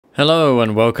Hello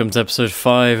and welcome to episode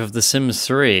 5 of The Sims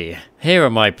 3. Here are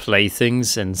my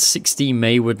playthings in 60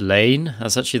 Maywood Lane.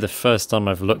 That's actually the first time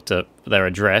I've looked at their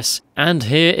address. And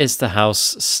here is the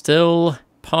house, still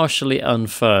partially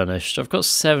unfurnished. I've got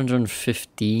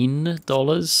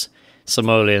 $715.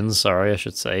 Simoleons, sorry, I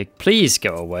should say. Please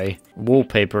go away.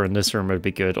 Wallpaper in this room would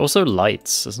be good. Also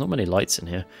lights. There's not many lights in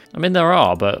here. I mean, there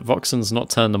are, but Voxan's not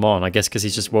turned them on. I guess because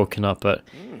he's just woken up at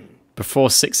before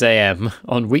 6 AM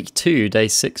on week 2, day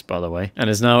 6, by the way, and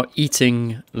is now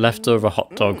eating leftover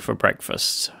hot dog for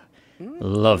breakfast.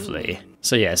 Lovely.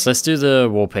 So yes, let's do the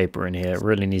wallpaper in here. It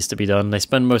really needs to be done. They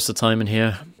spend most of the time in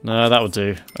here. No, that will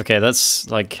do. Okay, that's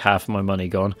like half my money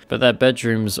gone. But their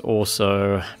bedrooms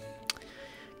also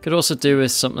could also do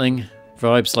with something.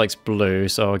 Vibez likes blue,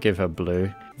 so I'll give her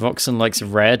blue. Voxan likes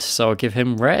red, so I'll give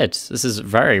him red. This is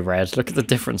very red. Look at the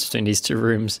difference between these two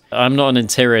rooms. I'm not an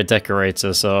interior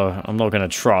decorator, so I'm not going to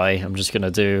try. I'm just going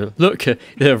to do, look,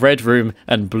 the red room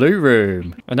and blue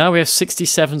room. And now we have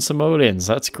 67 simoleons.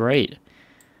 That's great.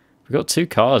 We've got 2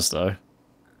 cars, though.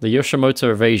 The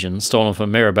Yoshimoto Evasion, stolen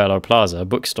from Mirabello Plaza,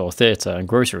 bookstore, theatre, and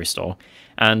grocery store.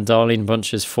 And Darlene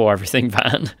Bunch's For Everything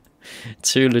van.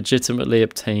 2 legitimately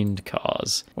obtained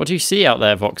cars. What do you see out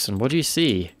there, Voxan? What do you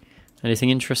see?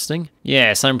 Anything interesting?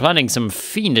 Yes, I'm planning some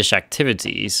fiendish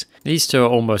activities. These 2 are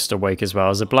almost awake as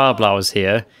well. Xi'blaoblao is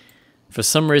here. For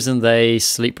some reason they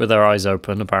sleep with their eyes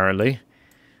open, apparently.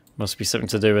 Must be something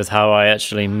to do with how I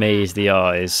actually made the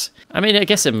eyes. I mean, I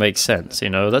guess it makes sense, you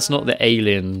know. That's not the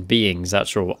alien being's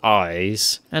actual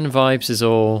eyes. And Vibez is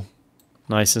all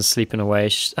nice and sleeping away.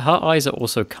 Her eyes are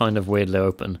also kind of weirdly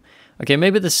open. Okay,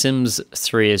 maybe The Sims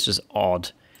 3 is just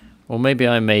odd. Or maybe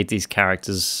I made these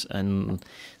characters and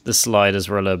the sliders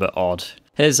were a little bit odd.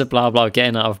 Here's Xi'blaoblao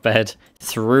getting out of bed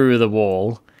through the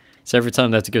wall. So every time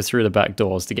they have to go through the back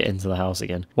doors to get into the house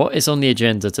again. What is on the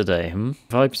agenda today?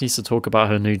 Vibez needs to talk about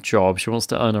her new job. She wants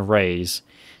to earn a raise.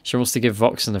 She wants to give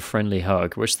Voxan a friendly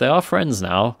hug, which they are friends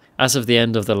now, as of the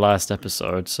end of the last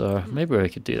episode. So maybe we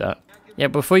could do that. Yeah,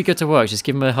 before you go to work, just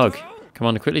give him a hug. Come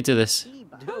on, quickly do this.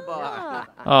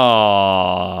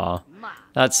 Aww,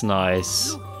 that's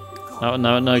nice.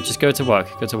 No, just go to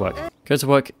work. Go to work. Go to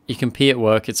work. You can pee at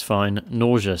work, it's fine.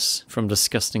 Nauseous from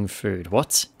disgusting food.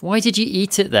 What? Why did you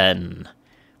eat it then?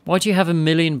 Why do you have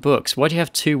 1,000,000 books? Why do you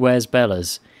have 2 Where's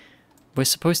Bellas? We're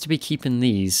supposed to be keeping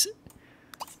these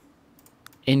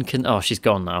in oh, she's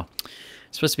gone now.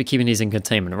 Supposed to be keeping these in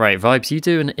containment. Right, Vibez, you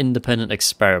do an independent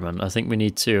experiment. I think we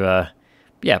need to,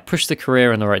 yeah, push the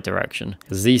career in the right direction.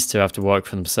 Because these 2 have to work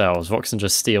for themselves. Voxan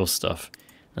just steals stuff.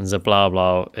 And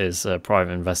Xi'blaoblao is a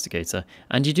private investigator.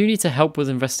 And you do need to help with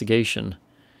investigation.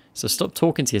 So stop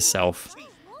talking to yourself.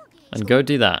 And go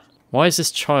do that. Why is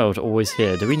this child always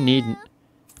here? Do we need...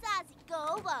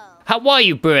 Why are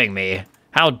you booing me?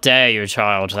 How dare you,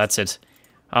 child? That's it.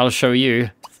 I'll show you.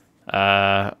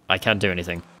 I can't do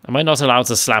anything. Am I not allowed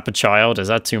to slap a child? Is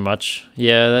that too much?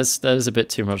 Yeah, that is a bit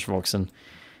too much, Voxan.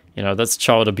 You know, that's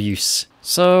child abuse.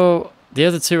 So... the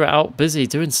other 2 are out busy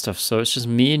doing stuff, so it's just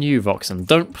me and you, Voxan.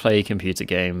 Don't play computer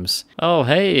games. Oh,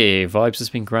 hey, Vibez has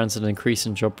been granted an increase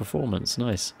in job performance.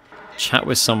 Nice. Chat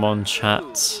with someone,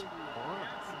 chat.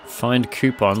 Find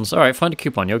coupons. Alright, find a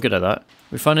coupon. You're good at that.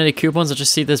 We find any coupons? I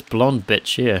just see this blonde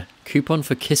bitch here. Coupon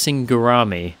for kissing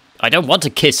Gurami. I don't want to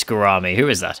kiss Gurami. Who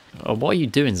is that? Oh, what are you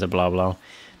doing, Xi'blaoblao?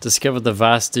 Discover the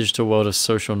vast digital world of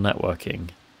social networking.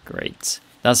 Great.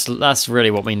 That's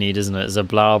really what we need, isn't it?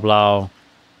 Xi'blaoblao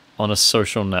on a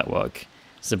social network.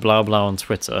 Xi'blaoblao on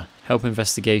Twitter. Help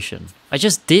investigation. I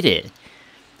just did it.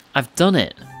 I've done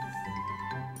it.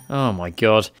 Oh my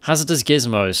god. Hazardous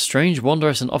gizmos. Strange,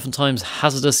 wondrous, and oftentimes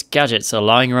hazardous gadgets are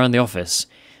lying around the office,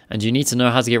 and you need to know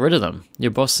how to get rid of them.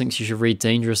 Your boss thinks you should read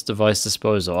Dangerous Device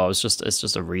Disposal. Oh, it's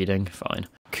just a reading. Fine.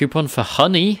 Coupon for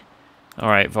honey?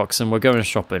 Alright, Voxan, we're going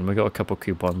shopping. We got a couple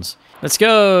coupons. Let's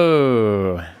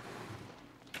go!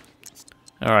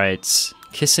 Alright.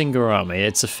 Kissing Gurami,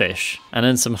 it's a fish. And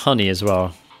then some honey as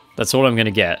well. That's all I'm going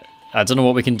to get. I don't know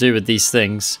what we can do with these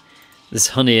things. This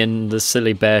honey and the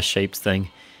silly bear-shaped thing.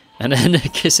 And then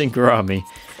kissing Gurami.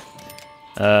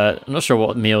 I'm not sure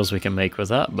what meals we can make with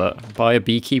that, but buy a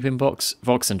beekeeping box.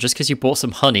 Voxan, just because you bought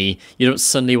some honey, you don't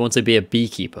suddenly want to be a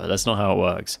beekeeper. That's not how it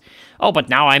works. Oh, but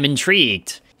now I'm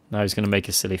intrigued. Now he's going to make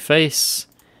a silly face.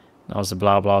 Now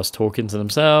Xi'blaoblao talking to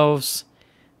themselves.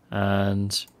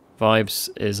 And... Vibez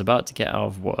is about to get out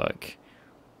of work.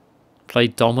 Play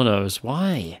dominoes.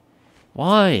 Why?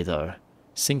 Why, though?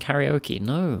 Sing karaoke?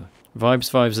 No.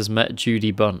 Vibez has met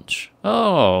Judy Bunch.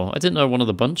 Oh, I didn't know one of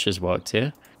the Bunches worked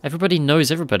here. Everybody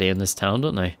knows everybody in this town,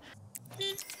 don't they?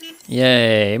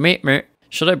 Yay.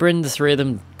 Should I bring the 3 of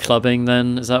them clubbing,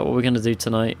 then? Is that what we're going to do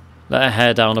tonight? Let her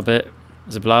hair down a bit.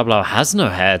 Xi'blaoblao has no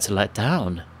hair to let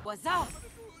down.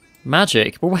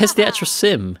 Magic? Well, where's the actual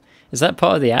sim? Is that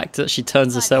part of the act that she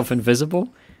turns herself invisible?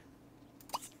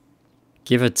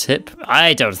 Give a tip?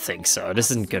 I don't think so.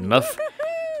 This isn't good enough.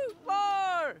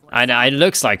 I know, it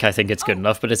looks like I think it's good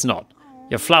enough, but it's not.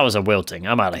 Your flowers are wilting.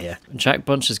 I'm out of here. Jack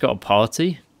Bunch has got a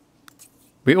party?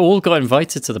 We all got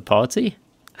invited to the party?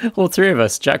 All three of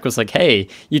us. Jack was like, hey,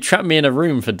 you trapped me in a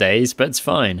room for days, but it's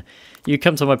fine. You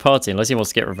come to my party unless he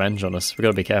wants to get revenge on us. We've got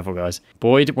to be careful, guys.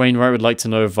 Boyd Wainwright would like to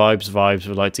know if Vibez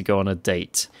would like to go on a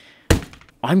date.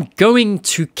 I'm going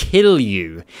to kill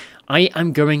you. I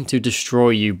am going to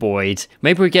destroy you, Boyd.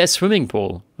 Maybe we get a swimming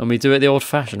pool and we do it the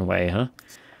old-fashioned way, huh?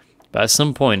 But at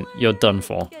some point, you're done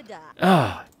for.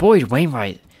 Ah, Boyd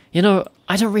Wainwright. You know,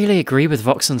 I don't really agree with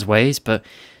Voxan's ways, but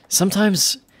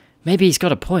sometimes maybe he's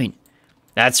got a point.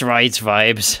 That's right,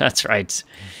 Vibez. That's right.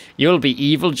 You'll be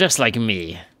evil just like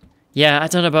me. Yeah, I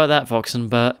don't know about that, Voxan,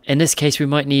 but in this case, we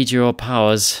might need your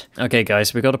powers. Okay,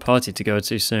 guys, we've got a party to go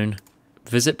to soon.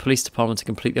 Visit police department to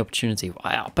complete the opportunity.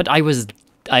 Wow, but I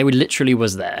literally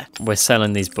was there. We're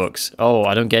selling these books. Oh,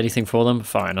 I don't get anything for them?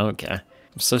 Fine, I don't care.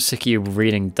 I'm so sick of you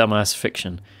reading dumbass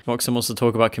fiction. Voxan wants to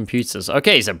talk about computers.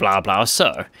 Okay, so blah blah.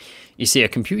 So, you see, a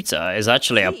computer is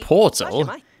actually a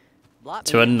portal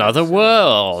to another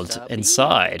world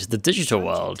inside the digital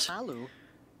world.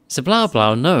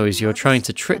 Xi'blaoblao knows you're trying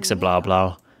to trick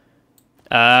Xi'blaoblao.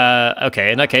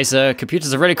 Okay, in that case,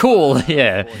 computers are really cool.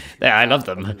 Yeah, I love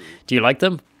them. Do you like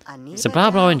them?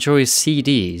 Xi'blaoblao enjoys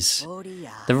CDs.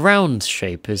 The round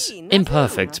shape is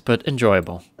imperfect, but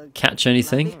enjoyable. Catch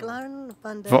anything?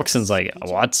 Voxan's like,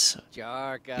 what?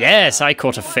 Yes, I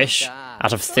caught a fish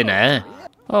out of thin air.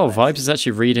 Oh, Vibez is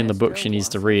actually reading the book she needs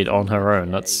to read on her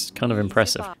own. That's kind of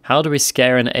impressive. How do we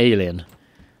scare an alien?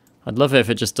 I'd love it if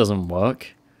it just doesn't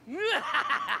work.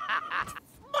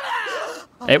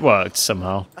 It worked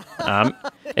somehow.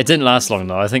 It didn't last long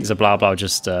though. I think Xi'blaoblao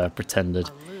just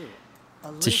pretended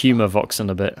to humour Voxan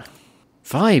a bit.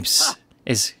 Vibez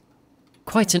is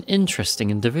quite an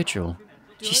interesting individual.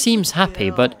 She seems happy,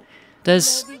 but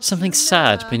there's something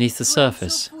sad beneath the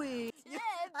surface.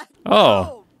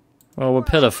 Oh, well, we're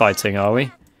pillar fighting, are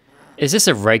we? Is this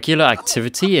a regular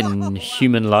activity in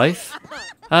human life?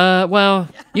 Well,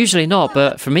 usually not,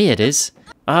 but for me it is.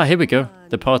 Ah, here we go.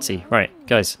 The party. Right,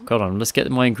 guys, hold on. Let's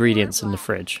get my ingredients in the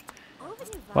fridge.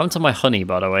 What happened to my honey,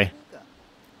 by the way?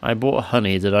 I bought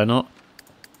honey, did I not?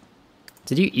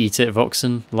 Did you eat it,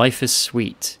 Voxan? Life is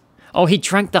sweet. Oh, he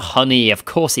drank the honey. Of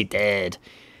course he did.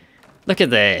 Look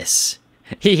at this.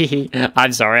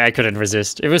 I'm sorry, I couldn't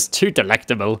resist. It was too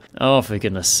delectable. Oh, for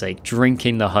goodness sake.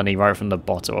 Drinking the honey right from the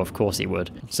bottle. Of course he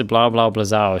would.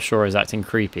 Xi'blaoblao sure is acting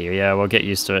creepy. Yeah, we'll get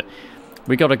used to it.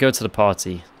 We gotta go to the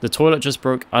party. The toilet just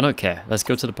broke. I don't care. Let's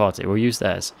go to the party. We'll use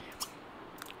theirs.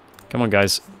 Come on,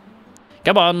 guys.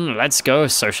 Come on, let's go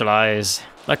socialize.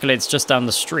 Luckily, it's just down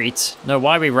the street. No,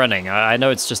 why are we running? I know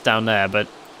it's just down there, but...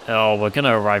 Oh, we're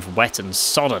gonna arrive wet and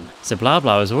sodden.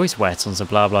 Xi'blaoblao is always wet on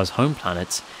Xi'blaoblao's home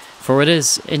planet, for it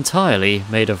is entirely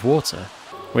made of water.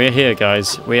 We're here,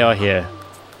 guys. We are here.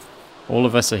 All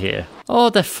of us are here.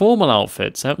 Oh, they're formal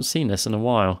outfits. I haven't seen this in a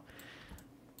while.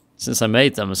 Since I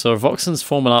made them. So Voxan's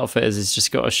formal outfit is he's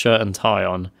just got a shirt and tie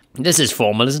on. This is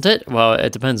formal, isn't it? Well,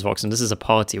 it depends, Voxan. This is a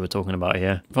party we're talking about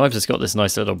here. Vibez has got this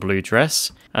nice little blue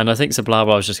dress. And I think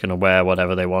Xi'blaoblao is just going to wear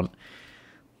whatever they want.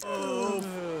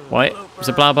 Why?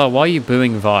 Xi'blaoblao, why are you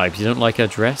booing Vibez? You don't like her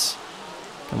dress?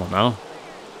 Come on now.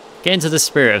 Get into the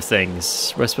spirit of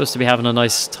things. We're supposed to be having a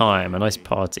nice time, a nice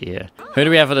party here. Who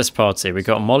do we have at this party? We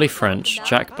got Molly French,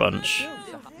 Jack Bunch,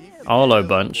 Arlo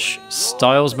Bunch,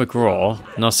 Styles McGraw,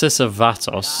 Narcissa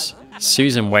Vatos,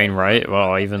 Susan Wainwright,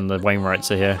 well, even the Wainwrights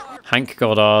are here, Hank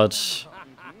Goddard,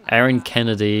 Aaron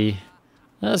Kennedy,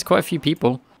 there's quite a few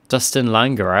people, Dustin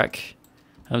Langerak,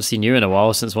 haven't seen you in a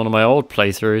while since one of my old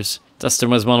playthroughs. Dustin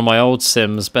was one of my old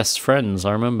Sims' best friends,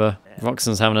 I remember.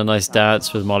 Voxan's having a nice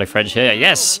dance with Molly French here.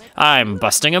 Yes, I'm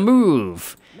busting a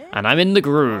move, and I'm in the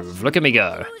groove. Look at me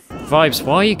go. Vibez,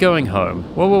 why are you going home?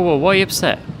 Whoa, whoa, whoa, why are you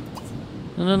upset?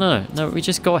 No, we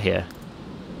just got here.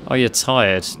 Oh, you're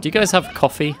tired. Do you guys have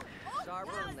coffee?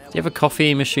 Do you have a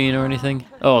coffee machine or anything?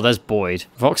 Oh, there's Boyd.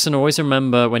 Voxan always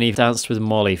remember when he danced with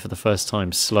Molly for the first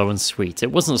time, slow and sweet.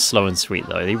 It wasn't slow and sweet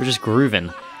though, they were just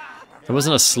grooving. It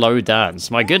wasn't a slow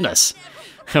dance, my goodness.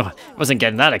 It wasn't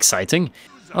getting that exciting.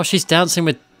 Oh, she's dancing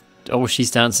with... Oh,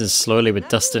 she's dancing slowly with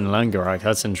Dustin Langerak,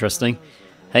 that's interesting.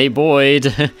 Hey,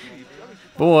 Boyd.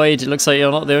 Boyd, it looks like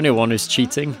you're not the only one who's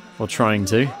cheating, or trying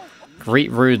to.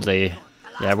 Greet rudely.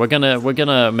 Yeah, we're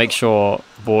gonna make sure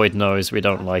Boyd knows we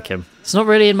don't like him. It's not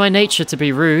really in my nature to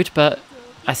be rude, but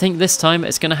I think this time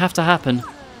it's gonna have to happen.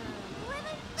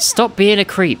 Stop being a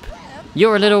creep.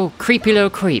 You're a little creepy little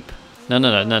creep. No,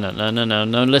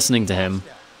 no listening to him.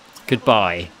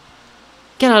 Goodbye.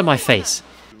 Get out of my face.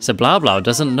 Xi'blaoblao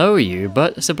doesn't know you,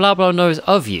 but Xi'blaoblao knows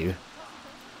of you.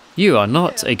 You are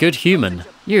not a good human.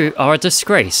 You are a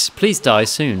disgrace. Please die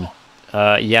soon.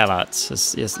 Yell at.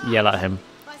 Yes, yell at him.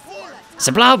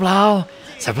 Xi'blaoblao!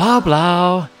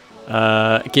 Xi'blaoblao!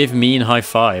 Give mean high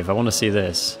five. I want to see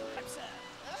this.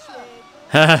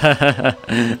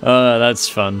 Oh, that's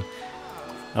fun.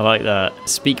 I like that.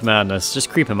 Speak madness. Just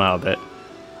creep him out a bit.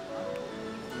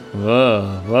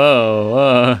 Whoa, whoa,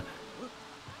 whoa.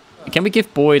 Can we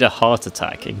give Boyd a heart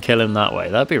attack and kill him that way?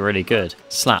 That'd be really good.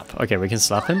 Slap. Okay, we can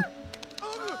slap him.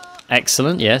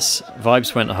 Excellent, yes.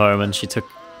 Vibes went home and she took...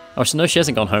 Oh, no, she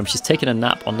hasn't gone home. She's taken a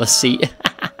nap on the seat.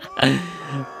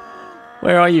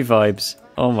 Where are you, Vibes?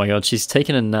 Oh my god, she's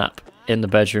taken a nap in the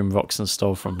bedroom Voxan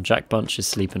stole from. Jack Bunch is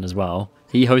sleeping as well.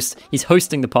 He's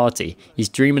hosting the party. He's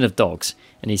dreaming of dogs,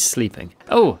 and he's sleeping.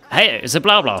 Oh, hey, it's a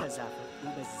Xi'blaoblao.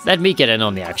 Let me get in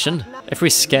on the action. If we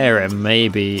scare him,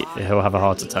 maybe he'll have a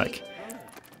heart attack.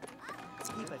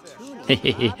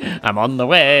 I'm on the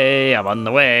way, I'm on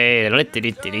the way.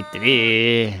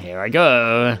 Here I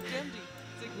go.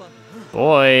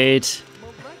 Boyd.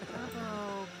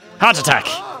 Heart attack!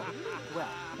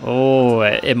 Oh,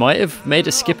 it might have made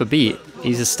us skip a beat.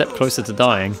 He's a step closer to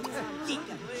dying.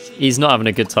 He's not having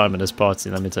a good time at this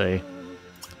party, let me tell you.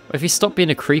 If he stopped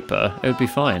being a creeper, it would be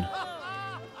fine.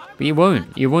 But you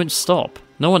won't. You won't stop.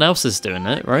 No one else is doing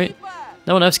it, right?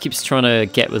 No one else keeps trying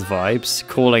to get with Vibes,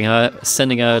 calling her,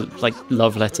 sending her, like,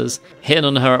 love letters, hitting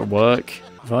on her at work.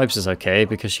 Vibes is okay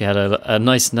because she had a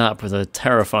nice nap with a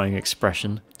terrifying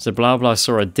expression. Xi'blaoblao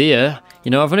saw a deer.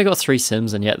 You know, I've only got 3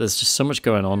 sims and yet there's just so much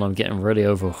going on. I'm getting really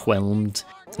overwhelmed.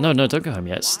 No, don't go home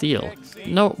yet. Steal.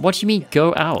 No, what do you mean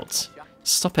go out?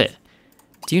 Stop it.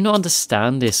 Do you not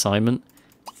understand the assignment?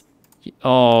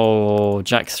 Oh,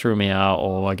 Jack threw me out,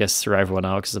 or I guess threw everyone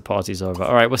out because the party's over.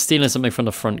 Alright, we're stealing something from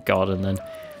the front garden then.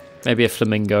 Maybe a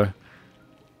flamingo.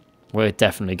 We're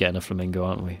definitely getting a flamingo,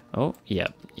 aren't we? Oh, yeah,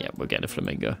 we're getting a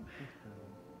flamingo.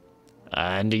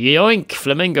 And yoink,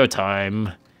 flamingo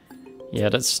time. Yeah,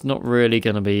 that's not really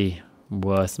going to be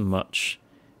worth much.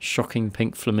 Shocking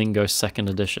pink flamingo 2nd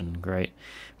edition. Great.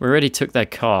 We already took their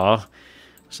car,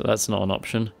 so that's not an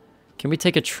option. Can we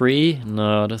take a tree?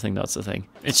 No, I don't think that's the thing.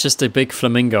 It's just a big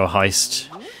flamingo heist.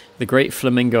 The great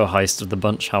flamingo heist of the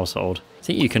Bunch household. I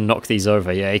think you can knock these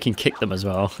over. Yeah, you can kick them as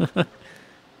well.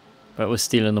 But we're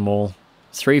stealing them all.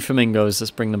 3 flamingos,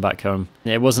 let's bring them back home.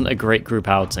 Yeah, it wasn't a great group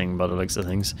outing by the looks of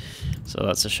things. So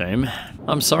that's a shame.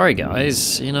 I'm sorry,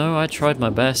 guys. You know, I tried my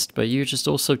best, but you're just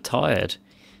all so tired.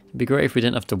 It'd be great if we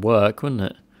didn't have to work, wouldn't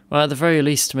it? Well, at the very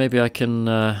least, maybe I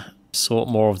can sort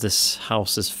more of this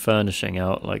house's furnishing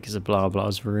out, like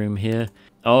Xi'blaoblau's room here.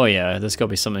 Oh yeah, there's got to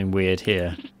be something weird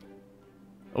here.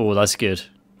 Oh, that's good.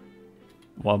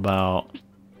 What about...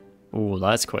 Oh,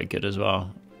 that's quite good as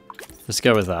well. Let's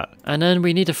go with that. And then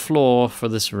we need a floor for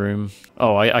this room.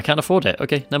 Oh, I can't afford it.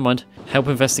 Okay, never mind. Help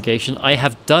investigation. I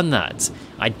have done that.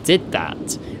 I did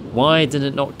that. Why did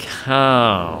it not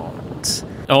count?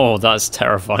 Oh, that's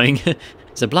terrifying.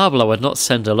 Xi'blaoblao would not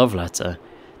send a love letter.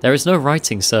 There is no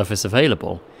writing surface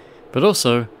available. But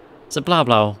also,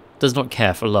 Xi'blaoblao does not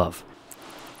care for love.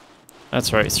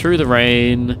 That's right, through the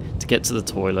rain to get to the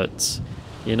toilet.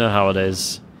 You know how it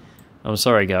is. I'm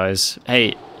sorry, guys.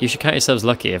 Hey, you should count yourselves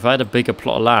lucky. If I had a bigger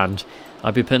plot of land,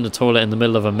 I'd be putting the toilet in the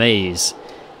middle of a maze.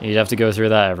 You'd have to go through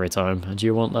that every time. Do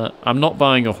you want that? I'm not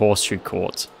buying a horseshoe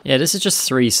court. Yeah, this is just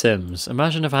 3 sims.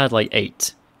 Imagine if I had like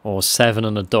 8 or 7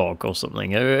 and a dog or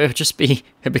something. It'd just be,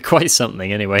 it'd be quite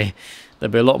something anyway.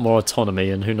 There'd be a lot more autonomy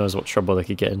and who knows what trouble they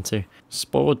could get into.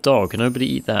 Spoiled dog. Nobody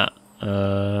eat that.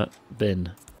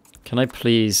 Bin. Can I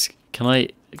please... Can I...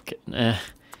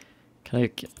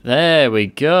 There we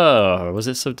go. Was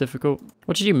it so difficult?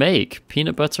 What did you make?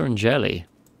 Peanut butter and jelly.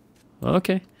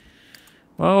 Okay.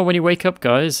 Well, when you wake up,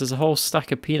 guys, there's a whole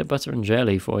stack of peanut butter and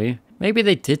jelly for you. Maybe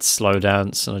they did slow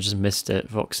dance and I just missed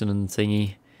it. Voxan and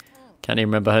thingy. Can't even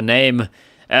remember her name.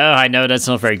 Oh, I know that's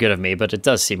not very good of me, but it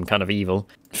does seem kind of evil.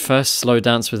 First slow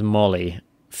dance with Molly.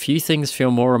 Few things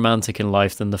feel more romantic in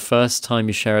life than the first time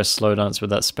you share a slow dance with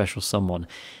that special someone.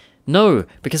 No,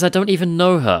 because I don't even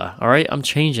know her, alright? I'm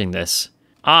changing this.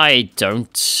 I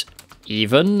don't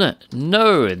even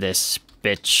know this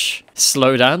bitch.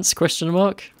 Slow dance, question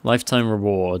mark? Lifetime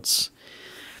rewards.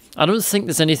 I don't think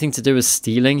there's anything to do with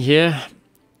stealing here,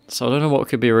 so I don't know what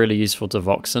could be really useful to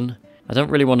Voxan. I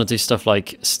don't really want to do stuff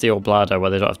like steal bladder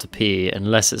where they don't have to pee,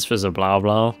 unless it's for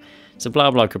Xi'blaoblao.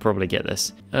 Xi'blaoblao could probably get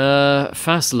this.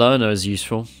 Fast learner is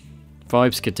useful.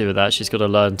 Vibes could do with that. She's got to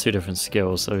learn 2 different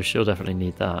skills, so she'll definitely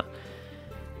need that.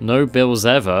 No bills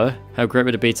ever? How great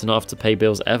would it be to not have to pay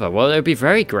bills ever? Well, it would be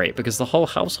very great because the whole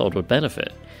household would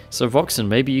benefit. So Voxan,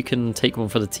 maybe you can take one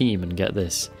for the team and get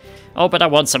this. Oh, but I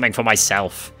want something for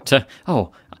myself.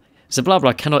 Oh,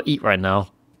 Xi'blaoblao cannot eat right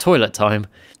now. Toilet time.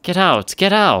 Get out,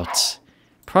 get out.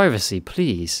 Privacy,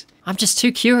 please. I'm just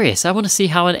too curious. I want to see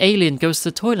how an alien goes to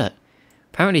the toilet.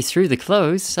 Apparently through the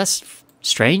clothes. That's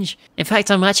strange. In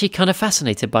fact, I'm actually kind of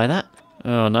fascinated by that.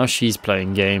 Oh, now she's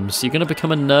playing games. You're going to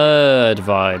become a nerd,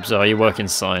 Vibes. Oh, you work in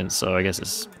science, so I guess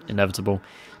it's inevitable.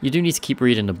 You do need to keep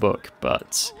reading the book,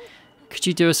 but could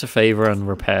you do us a favor and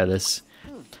repair this?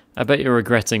 I bet you're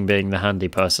regretting being the handy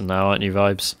person now, aren't you,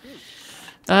 Vibes?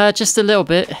 Just a little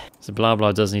bit. So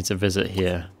Xi'blaoblao does need to visit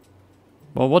here.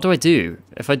 Well, what do I do?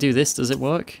 If I do this, does it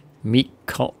work? Meet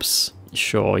cops.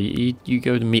 Sure, you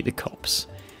go to meet the cops.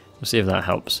 We'll see if that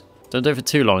helps. Don't do it for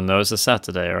too long, though. It's a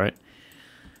Saturday, alright?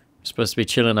 We're supposed to be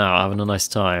chilling out, having a nice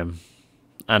time.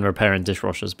 And repairing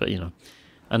dishwashers, but you know.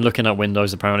 And looking at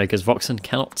windows, apparently, because Voxan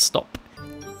cannot stop.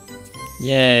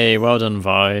 Yay, well done,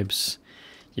 Vibes.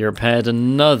 You repaired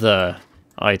another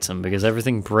item, because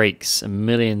everything breaks a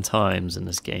million times in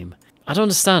this game. I don't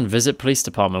understand. Visit police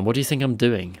department. What do you think I'm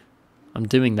doing? I'm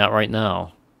doing that right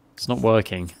now. It's not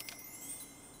working.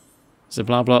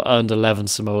 Xi'blaoblao earned 11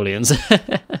 simoleons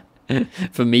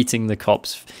for meeting the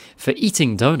cops for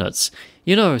eating donuts.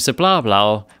 You know,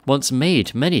 Xi'blaoblao once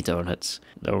made many donuts.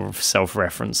 No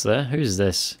self-reference there. Who's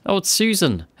this? Oh, it's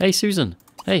Susan. Hey, Susan.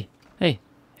 Hey.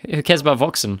 Who cares about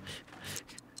Voxan?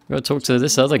 We're going to talk to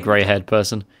this other grey-haired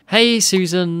person. Hey,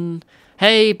 Susan.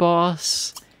 Hey,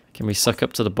 boss. Can we suck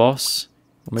up to the boss?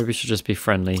 Or maybe we should just be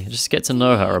friendly. Just get to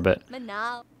know her a bit.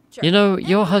 You know,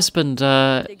 your husband,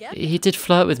 he did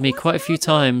flirt with me quite a few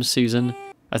times, Susan.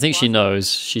 I think she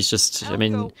knows. She's just, I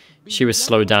mean, she was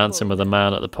slow dancing with a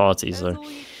man at the party, so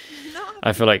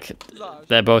I feel like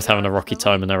they're both having a rocky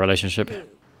time in their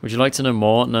relationship. Would you like to know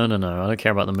more? No. I don't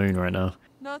care about the moon right now.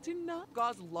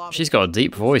 She's got a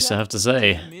deep voice, I have to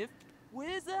say.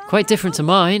 Quite different to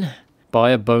mine.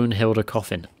 Buy a bone-hilder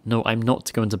coffin. No, I'm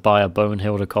not going to buy a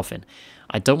bone-hilder coffin.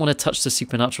 I don't want to touch the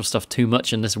supernatural stuff too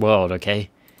much in this world, okay?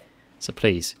 So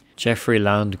please, Jeffrey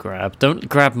land grab. Don't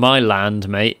grab my land,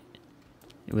 mate.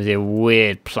 With your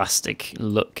weird plastic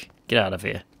look. Get out of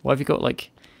here. Why have you got,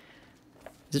 like...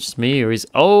 Is it just me, or is...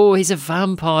 Oh, he's a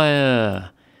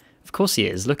vampire! Of course he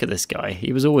is. Look at this guy.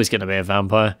 He was always going to be a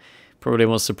vampire. Probably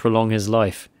wants to prolong his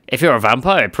life. If you're a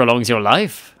vampire, it prolongs your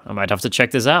life. I might have to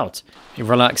check this out. You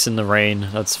relax in the rain.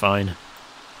 That's fine.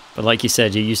 But like you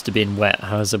said, you're used to being wet,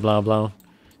 huh, Xi'blaoblao?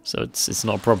 So it's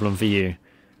not a problem for you.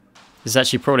 This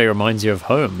actually probably reminds you of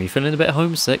home. Are you feeling a bit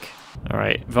homesick?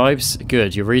 Alright, Vibes,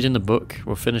 good. You're reading the book.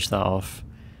 We'll finish that off.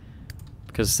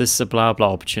 Because this Xi'blaoblao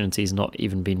opportunity's not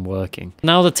even been working.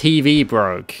 Now the TV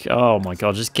broke. Oh my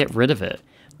god, just get rid of it.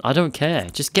 I don't care.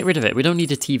 Just get rid of it. We don't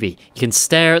need a TV. You can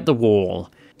stare at the wall.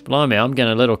 Blimey, I'm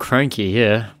getting a little cranky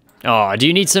here. Oh, do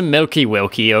you need some Milky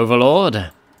Wilky,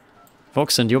 Overlord?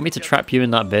 Voxan, do you want me to trap you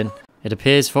in that bin? It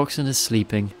appears Voxan is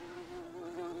sleeping.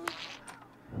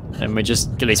 And we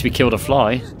just, at least we killed a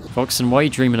fly. Voxan, why are you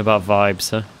dreaming about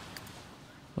Vibes, huh?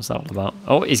 What's that all about?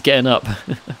 Oh, he's getting up.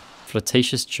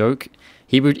 Flirtatious joke.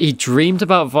 He dreamed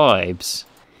about Vibes.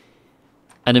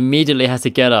 And immediately had to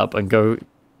get up and go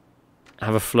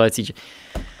have a flirty...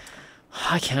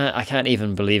 I can't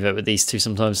even believe it with these two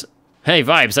sometimes. Hey,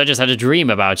 Vibes, I just had a dream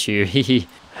about you.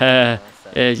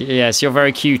 Yes, you're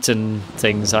very cute and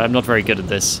things. I'm not very good at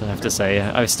this, I have to say.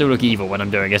 I still look evil when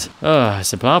I'm doing it. Oh,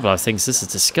 Xi'blaoblao thinks this is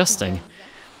disgusting.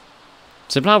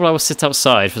 Xi'blaoblao will sit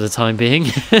outside for the time being.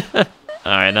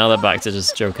 Alright, now they're back to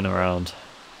just joking around.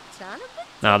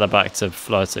 Now they're back to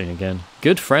flirting again.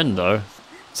 Good friend, though.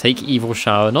 Take evil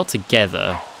shower. Not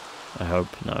together, I hope.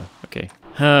 No, okay.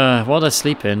 While they're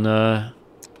sleeping,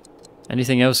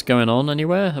 anything else going on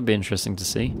anywhere? That'd be interesting to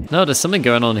see. No, there's something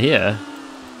going on here.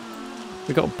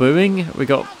 We got booing. We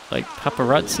got, like,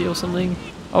 paparazzi or something.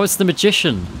 Oh, it's the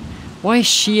magician. Why is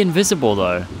she invisible,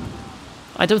 though?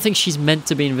 I don't think she's meant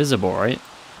to be invisible, right?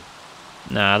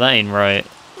 Nah, that ain't right.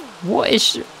 What is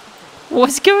she?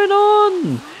 What's going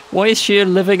on? Why is she a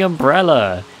living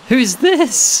umbrella? Who's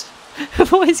this?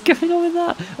 What is going on with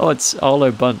that? Oh, it's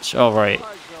Arlo Bunch. Oh, right.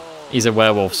 He's a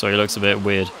werewolf, so he looks a bit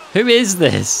weird. Who is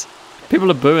this? People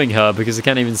are booing her because they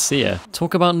can't even see her.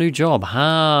 Talk about new job.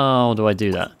 How do I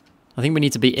do that? I think we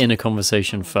need to be in a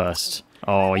conversation first.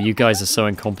 Oh, you guys are so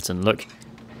incompetent. Look.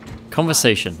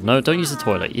 Conversation. No, don't use the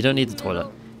toilet. You don't need the toilet.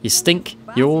 You stink.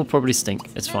 You all probably stink.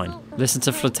 It's fine. Listen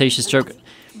to flirtatious joke.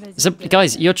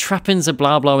 Guys, you're trapping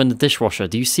Xi'blaoblao in the dishwasher.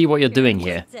 Do you see what you're doing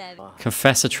here?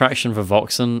 Confess attraction for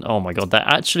Voxan. Oh my god, they're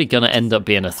actually going to end up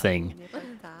being a thing.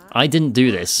 I didn't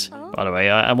do this, by the way.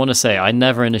 I want to say I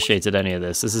never initiated any of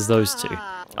this. This is those two.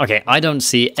 Okay, I don't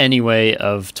see any way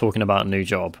of talking about a new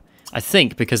job. I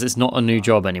think because it's not a new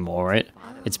job anymore, right?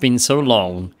 It's been so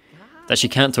long that she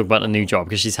can't talk about a new job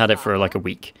because she's had it for like a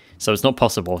week. So it's not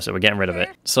possible, so we're getting rid of it.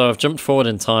 So I've jumped forward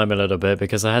in time a little bit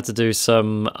because I had to do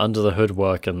some under the hood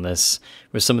work on this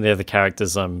with some of the other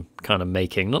characters I'm kind of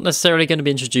making. Not necessarily going to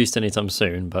be introduced anytime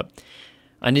soon, but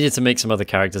I needed to make some other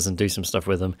characters and do some stuff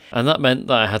with them. And that meant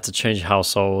that I had to change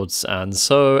households, and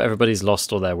so everybody's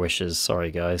lost all their wishes. Sorry,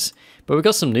 guys. But we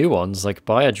got some new ones, like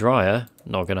buy a dryer.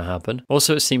 Not going to happen.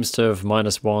 Also, it seems to have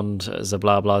 -1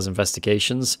 Xi'blaoblau's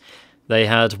investigations. They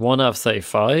had 1 out of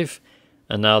 35,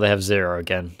 and now they have 0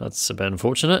 again. That's a bit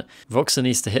unfortunate. Voxan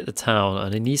needs to hit the town,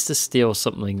 and he needs to steal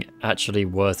something actually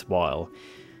worthwhile.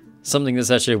 Something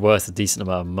that's actually worth a decent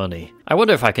amount of money. I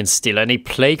wonder if I can steal any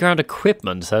playground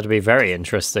equipment. That'd be very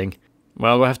interesting.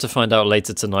 Well, we'll have to find out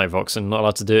later tonight, Voxan. Not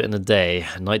allowed to do it in the day.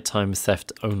 Nighttime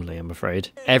theft only, I'm afraid.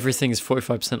 Everything's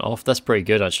 45% off. That's pretty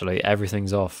good, actually.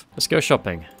 Everything's off. Let's go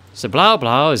shopping.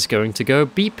 Xi'blaoblao is going to go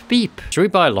beep beep. Should we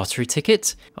buy a lottery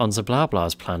ticket? On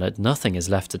Xi'blaoblau's planet, nothing is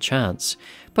left to chance.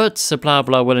 But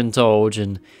Xi'blaoblao will indulge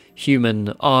in human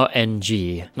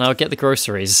RNG. Now get the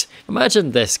groceries.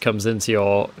 Imagine this comes into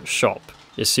your shop,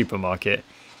 your supermarket.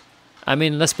 I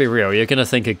mean, let's be real, you're going to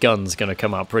think a gun's going to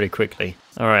come out pretty quickly.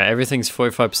 Alright, everything's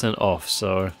 45% off,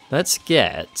 so let's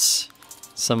get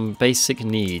some basic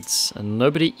needs. And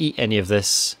nobody eat any of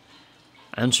this.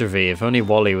 Anchovy, if only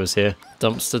Wally was here.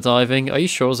 Dumpster diving, are you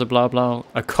sure, Xi'blaoblao?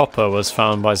 A copper was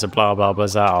found by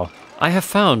Xi'blaoblao. I have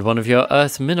found one of your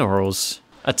earth minerals.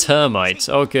 A termite.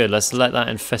 Oh good, let's let that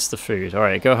infest the food.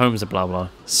 Alright, go home, Xi'blaoblao.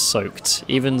 Soaked.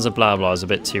 Even Xi'blaoblao is a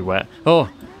bit too wet. Oh!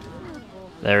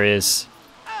 There he is.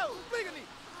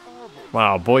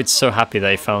 Wow, Boyd's so happy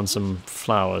they found some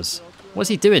flowers. What's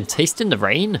he doing? Tasting the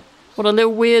rain? What a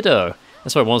little weirdo.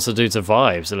 That's what he wants to do to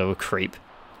Vibes, a little creep.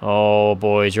 Oh,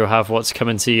 Boyd, you'll have what's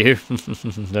coming to you.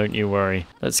 Don't you worry.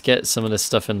 Let's get some of this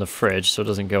stuff in the fridge so it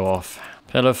doesn't go off.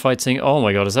 Pillow fighting. Oh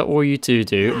my god, is that all you two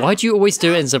do? Why do you always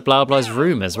do it in Xi'blaoblau's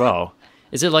room as well?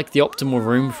 Is it like the optimal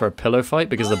room for a pillow fight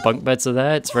because the bunk beds are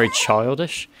there? It's very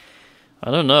childish.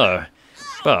 I don't know.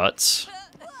 But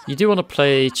you do want to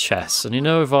play chess, and you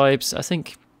know, Vibes, I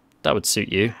think that would suit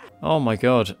you. Oh my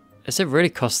god, does it really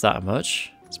cost that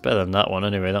much? It's better than that one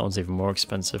anyway, that one's even more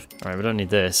expensive. Alright, we don't need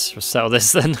this. We'll sell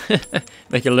this then.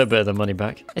 Make a little bit of the money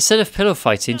back. Instead of pillow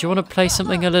fighting, do you want to play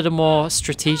something a little more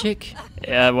strategic?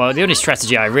 Yeah, well, the only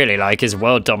strategy I really like is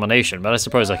world domination, but I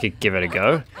suppose I could give it a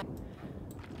go.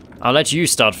 I'll let you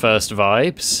start first,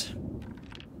 Vibes.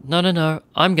 No,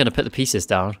 I'm going to put the pieces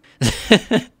down.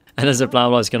 And as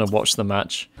Xi'blaoblao is going to watch the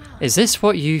match. Is this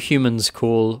what you humans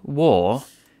call war?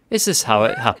 Is this how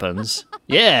it happens?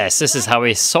 Yes, this is how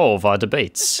we solve our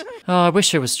debates. Oh, I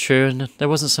wish it was true and there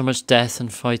wasn't so much death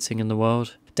and fighting in the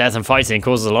world. Death and fighting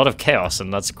causes a lot of chaos,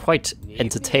 and that's quite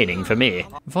entertaining for me.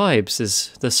 Vibes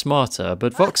is the smarter,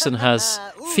 but Voxan has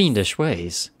fiendish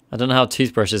ways. I don't know how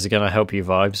toothbrushes are going to help you,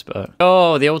 Vibes, but...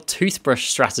 Oh, the old toothbrush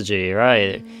strategy,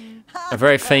 right? A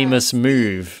very famous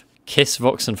move. Kiss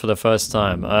Voxan for the first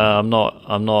time. I'm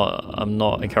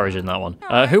not encouraging that one.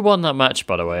 Who won that match,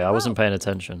 by the way? I wasn't paying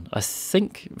attention. I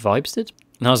think Vibes did.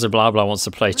 Now Xi'blaoblao wants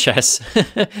to play chess.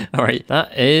 Alright,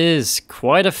 that is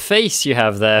quite a face you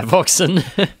have there, Voxan.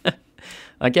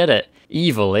 I get it.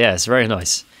 Evil, yes, very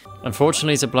nice.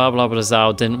 Unfortunately,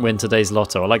 Xi'blaoblao didn't win today's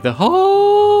lotto. I like the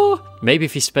oh! Maybe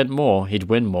if he spent more, he'd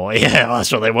win more. Yeah, well,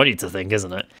 that's what they want you to think,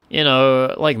 isn't it? You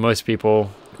know, like most people,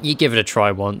 you give it a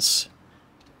try once.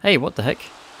 Hey, what the heck?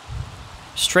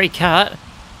 Stray cat?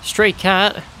 Stray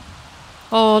cat?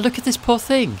 Oh, look at this poor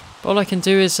thing. All I can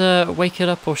do is wake it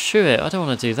up or shoo it. I don't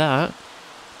want to do that.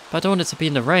 But I don't want it to be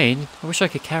in the rain. I wish I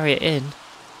could carry it in.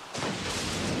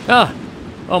 Ah!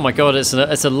 Oh my god, it's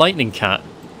a lightning cat.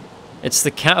 It's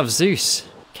the cat of Zeus.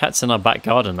 Cat's in our back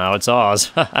garden now, it's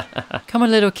ours. Come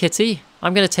on, little kitty.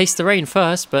 I'm going to taste the rain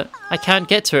first, but I can't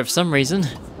get to it for some reason.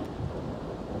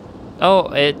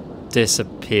 Oh, it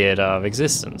disappeared out of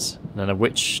existence. And then a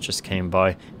witch just came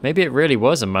by. Maybe it really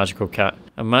was a magical cat.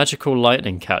 A magical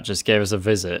lightning cat just gave us a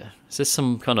visit. Is this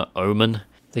some kind of omen?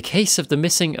 The case of the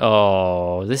missing...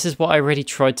 Oh, this is what I already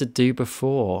tried to do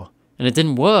before. And it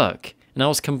didn't work. And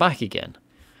now it's come back again.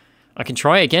 I can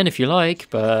try it again if you like,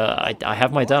 but I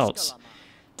have my doubts.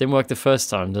 Didn't work the first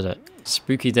time, did it?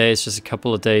 Spooky day is just a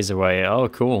couple of days away. Oh,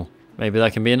 cool. Maybe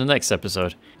that can be in the next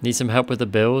episode. Need some help with the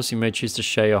bills? You may choose to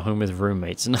share your home with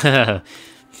roommates. I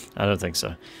don't think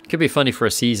so. Could be funny for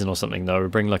a season or something, though. We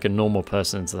bring like a normal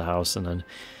person into the house and then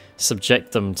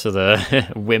subject them to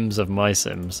the whims of my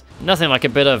Sims. Nothing like a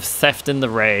bit of theft in the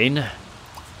rain.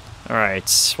 Alright,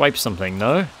 swipe something,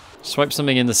 no? Swipe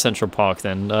something in the Central Park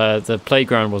then. The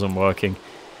playground wasn't working.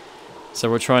 So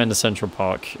we're trying the Central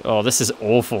Park. Oh, this is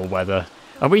awful weather.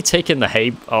 Are we taking the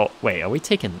hay? Oh, wait, are we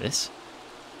taking this?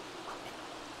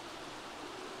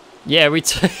 Yeah, we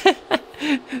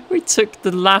took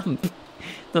the lamp.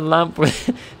 The lamp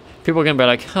with... People are going to be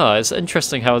like, huh, it's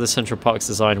interesting how the Central Park's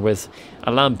designed with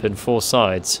a lamp in 4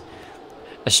 sides.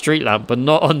 A street lamp, but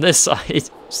not on this side.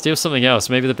 Steal something else,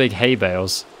 maybe the big hay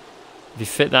bales. If you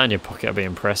fit that in your pocket, I'd be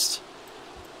impressed.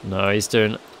 No, he's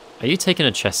doing... Are you taking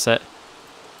a chess set?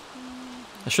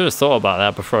 I should have thought about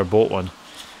that before I bought one.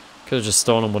 Could have just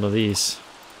stolen one of these.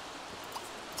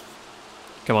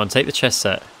 Come on, take the chess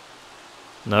set.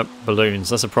 Nope, balloons,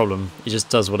 that's a problem. He just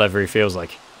does whatever he feels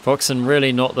like. Voxan,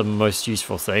 really not the most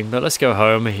useful thing, but let's go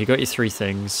home. You got your 3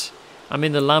 things. I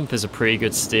mean, the lamp is a pretty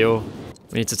good steal.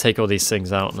 We need to take all these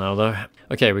things out now, though.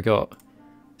 Okay, we got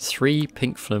 3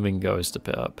 pink flamingos to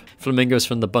pick up. Flamingos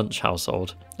from the Bunch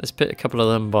household. Let's pick a couple of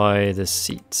them by the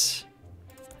seats.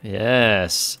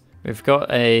 Yes. We've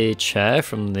got a chair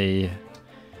from the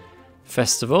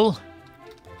festival.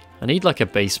 I need like a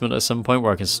basement at some point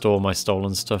where I can store my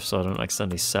stolen stuff so I don't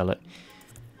accidentally sell it.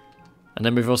 And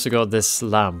then we've also got this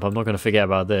lamp. I'm not going to forget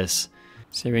about this.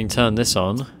 See if we can turn this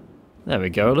on. There we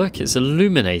go. Look, it's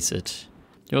illuminated.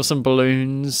 You want some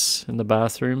balloons in the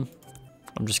bathroom?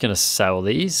 I'm just going to sell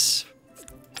these.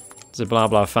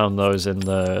 Xi'blaoblao found those in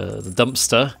the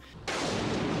dumpster.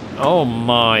 Oh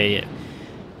my.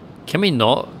 Can we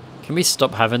not? Can we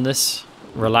stop having this?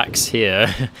 Relax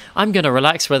here. I'm going to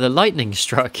relax where the lightning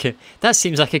struck. That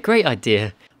seems like a great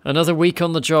idea. Another week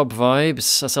on the job,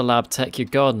 vibes. As a lab tech, your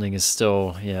gardening is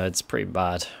still... Yeah, it's pretty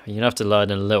bad. You're going to have to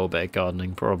learn a little bit of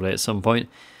gardening probably at some point.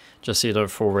 Just so you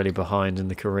don't fall really behind in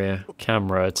the career.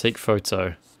 Camera, take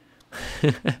photo.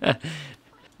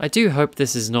 I do hope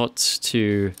this is not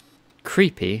too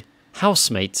creepy.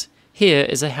 Housemate. Here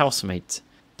is a housemate.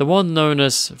 The one known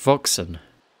as Voxan.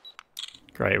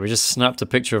 Great, we just snapped a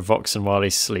picture of Voxan while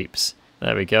he sleeps.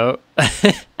 There we go.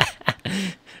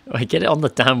 I get it on the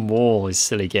damn wall, this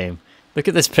silly game. Look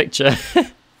at this picture.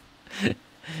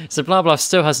 Xi'blaoblao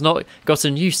still has not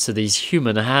gotten used to these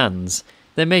human hands.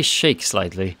 They may shake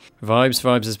slightly.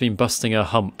 Vibes has been busting her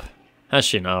hump. Has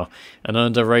she now? And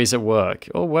earned a raise at work.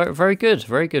 Oh, very good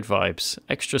Vibes.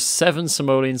 Extra 7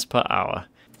 simoleons per hour.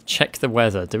 Check the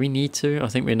weather. Do we need to? I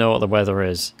think we know what the weather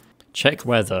is. Check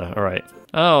weather. Alright.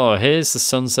 Oh, here's the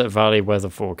Sunset Valley weather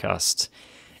forecast.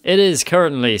 It is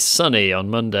currently sunny on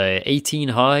Monday, 18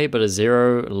 high but a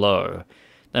 0 low.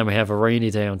 Then we have a rainy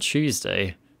day on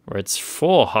Tuesday, where it's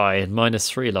 4 high and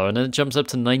 -3 low, and then it jumps up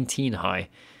to 19 high.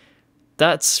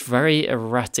 That's very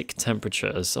erratic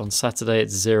temperatures. On Saturday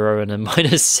it's 0 and then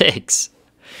 -6.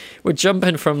 We're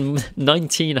jumping from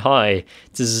 19 high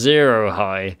to 0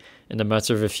 high in a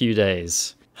matter of a few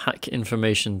days. Hack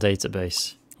information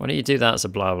database. Why don't you do that as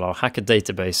Xi'blaoblao? Hack a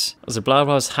database.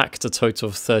 Xi'blaoblao has hacked a total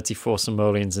of 34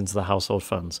 simoleons into the household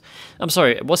funds. I'm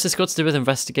sorry, what's this got to do with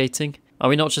investigating? Are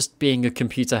we not just being a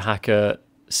computer hacker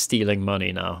stealing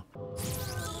money now?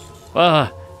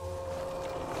 Ah!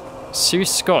 Sue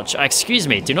Scotch, excuse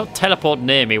me, do not teleport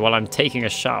near me while I'm taking a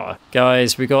shower.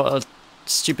 Guys, we got a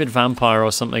stupid vampire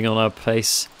or something on our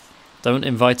place. Don't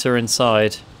invite her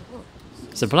inside.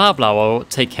 Xi'blaoblao will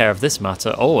take care of this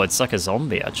matter. Oh, it's like a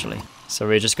zombie actually. So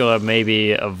we just gotta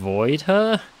maybe avoid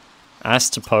her?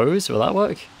 Ask to pose? Will that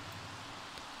work?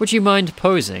 Would you mind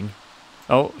posing?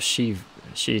 Oh, she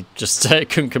just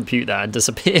couldn't compute that and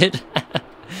disappeared.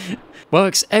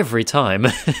 Works every time.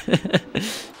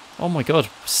 Oh my god,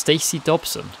 Stacey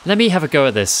Dobson. Let me have a go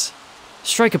at this.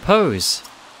 Strike a pose.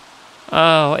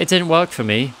 Oh, it didn't work for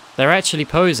me. They're actually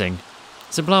posing.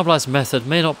 Xi'blaoblau's method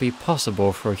may not be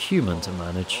possible for a human to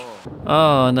manage.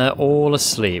 Oh, and they're all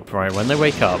asleep. Right, when they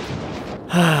wake up...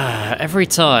 Every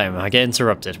time I get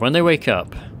interrupted, when they wake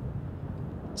up...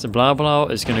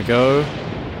 Xi'blaoblao is gonna go...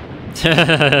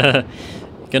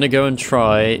 gonna go and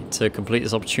try to complete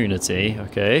this opportunity,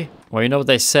 okay? Well, you know what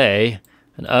they say.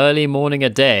 An early morning a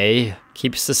day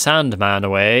keeps the Sandman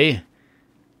away.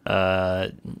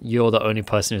 You're the only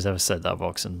person who's ever said that,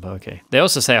 Voxan, but okay. They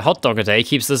also say a hot dog a day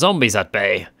keeps the zombies at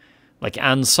bay. Like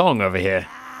Anne's song over here.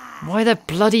 Why they're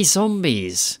bloody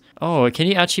zombies? Oh, can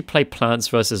you actually play Plants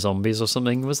vs. Zombies or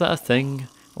something? Was that a thing?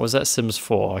 Or was that Sims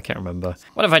 4? I can't remember.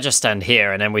 What if I just stand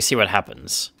here and then we see what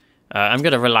happens? I'm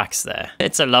gonna relax there.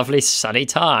 It's a lovely sunny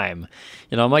time.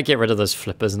 You know, I might get rid of those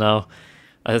flippers now.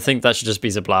 I think that should just be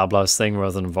Xi'blaoblau's thing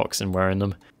rather than Voxan wearing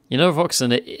them. You know,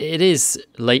 Voxan, it is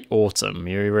late autumn.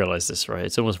 You realise this, right?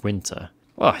 It's almost winter.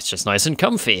 Well, it's just nice and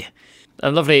comfy.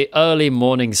 And lovely early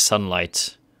morning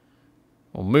sunlight.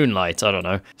 Or moonlight, I don't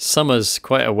know. Summer's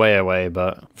quite a way away,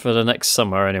 but for the next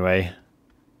summer anyway.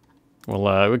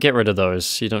 We'll get rid of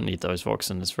those. You don't need those,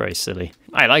 Voxan. It's very silly.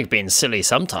 I like being silly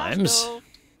sometimes.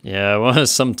 Yeah, well,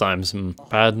 sometimes.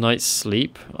 Bad night's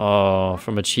sleep. Oh,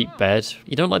 from a cheap bed.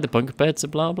 You don't like the bunk beds,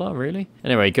 Xi'blaoblao, really?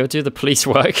 Anyway, go do the police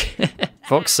work.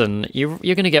 Voxan, you're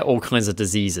going to get all kinds of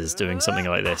diseases doing something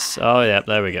like this. Oh, yeah,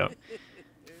 there we go.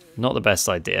 Not the best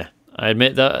idea. I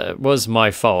admit that was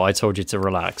my fault. I told you to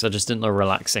relax. I just didn't know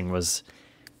relaxing was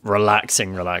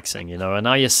relaxing, you know? And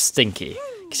now you're stinky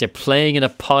because you're playing in a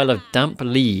pile of damp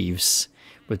leaves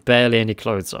with barely any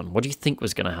clothes on. What do you think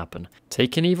was going to happen?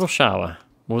 Take an evil shower.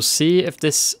 We'll see if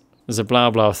this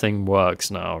Xi'blaoblao thing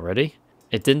works now. Ready?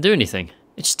 It didn't do anything.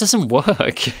 It just doesn't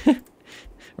work.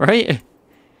 Right?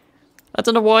 I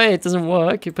don't know why it doesn't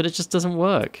work, but it just doesn't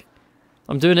work.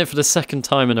 I'm doing it for the second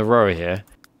time in a row here.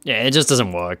 Yeah, it just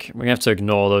doesn't work. We're going to have to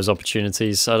ignore those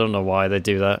opportunities. I don't know why they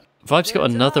do that. Vibes got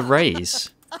another raise.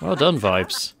 Well done,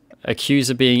 Vibes. Accused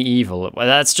of being evil. Well,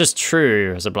 that's just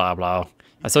true, Xi'blaoblao.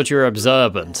 I thought you were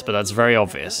observant, but that's very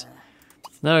obvious.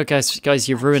 No, guys,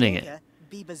 you're ruining it.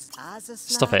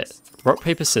 Stop it. Rock,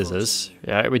 paper, scissors.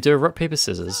 Yeah, we do a rock, paper,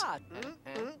 scissors.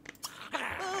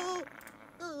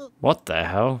 What the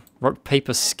hell? Rock,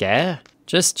 paper, scare?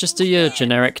 Just do your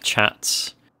generic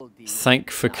chats. Thank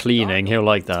for cleaning. He'll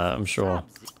like that, I'm sure.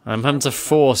 I'm having to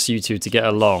force you two to get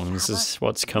along. This is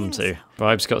what's come to.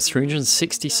 Vibes got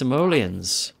 360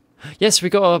 simoleons. Yes, we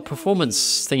got a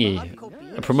performance thingy.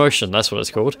 A promotion, that's what it's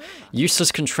called.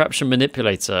 Useless contraption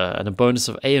manipulator and a bonus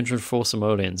of 804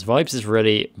 simoleons. Vibes is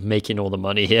really making all the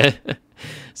money here.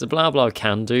 Xi'blaoblao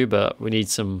can do, but we need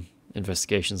some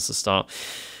investigations to start.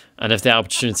 And if the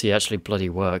opportunity actually bloody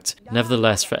worked.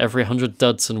 Nevertheless, for every 100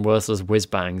 duds and worthless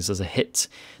whiz-bangs, there's a hit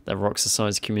that rocks the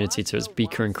science community to its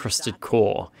beaker-encrusted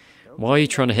core. Why are you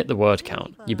trying to hit the word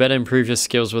count? You better improve your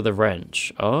skills with a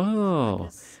wrench. Oh.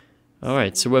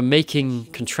 Alright, so we're making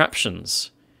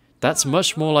contraptions. That's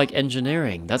much more like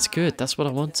engineering. That's good. That's what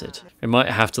I wanted. We might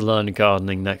have to learn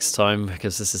gardening next time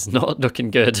because this is not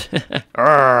looking good.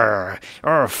 Foul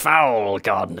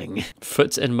gardening.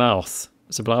 Foot and mouth.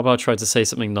 Xi'blaoblao tried to say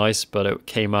something nice, but it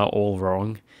came out all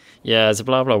wrong. Yeah,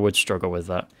 Xi'blaoblao would struggle with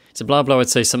that. Xi'blaoblao would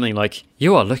say something like,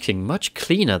 "You are looking much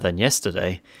cleaner than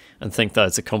yesterday," and think that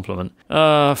it's a compliment.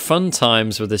 Fun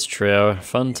times with this trio.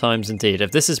 Fun times indeed.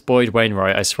 If this is Boyd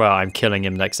Wainwright, I swear I'm killing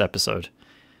him next episode.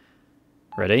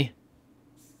 Ready?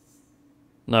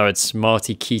 No, it's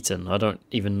Marty Keaton. I don't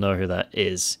even know who that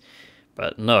is.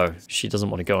 But no, she doesn't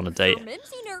want to go on a date.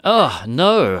 Oh,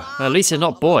 no. At least it's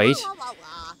not Boyd.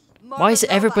 Why is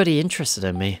everybody interested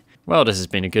in me? Well, this has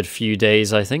been a good few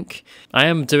days, I think. I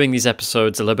am doing these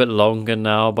episodes a little bit longer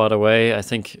now, by the way. I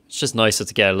think it's just nicer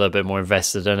to get a little bit more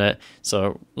invested in it.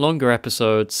 So, longer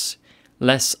episodes,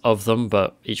 less of them,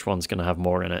 but each one's going to have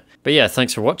more in it. But yeah,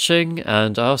 thanks for watching,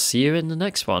 and I'll see you in the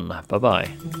next one.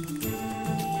 Bye-bye.